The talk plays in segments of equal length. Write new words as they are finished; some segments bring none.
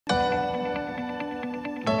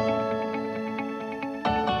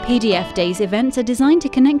PDF Days events are designed to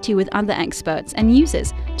connect you with other experts and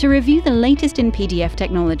users to review the latest in PDF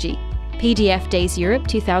technology. PDF Days Europe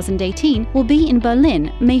 2018 will be in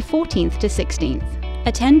Berlin, May 14th to 16th.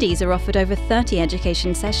 Attendees are offered over 30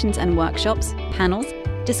 education sessions and workshops, panels,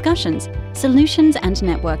 discussions, solutions and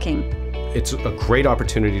networking. It's a great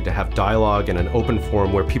opportunity to have dialogue and an open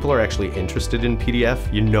forum where people are actually interested in PDF.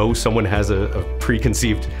 You know someone has a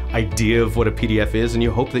preconceived idea of what a PDF is, and you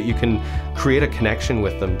hope that you can create a connection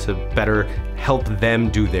with them to better help them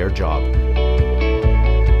do their job.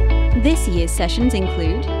 This year's sessions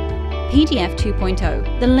include PDF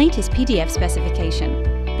 2.0, the latest PDF specification,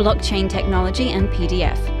 blockchain technology and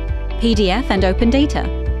PDF, PDF and open data,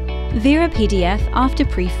 Vera PDF after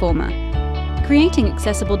Preforma, creating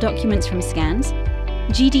accessible documents from scans,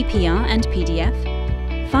 GDPR and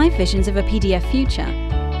PDF, 5 visions of a PDF future,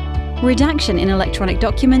 redaction in electronic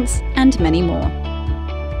documents, and many more.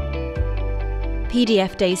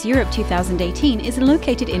 PDF Days Europe 2018 is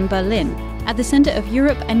located in Berlin, at the Center of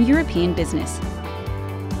Europe and European Business.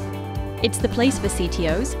 It's the place for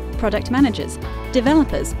CTOs, product managers,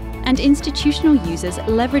 developers, and institutional users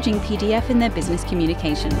leveraging PDF in their business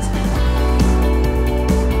communications.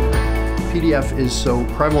 PDF is so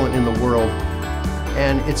prevalent in the world,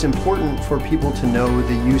 and it's important for people to know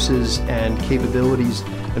the uses and capabilities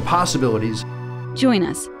and possibilities. Join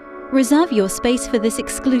us. Reserve your space for this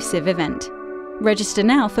exclusive event. Register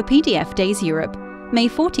now for PDF Days Europe, May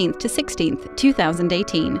 14th to 16th,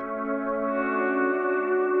 2018.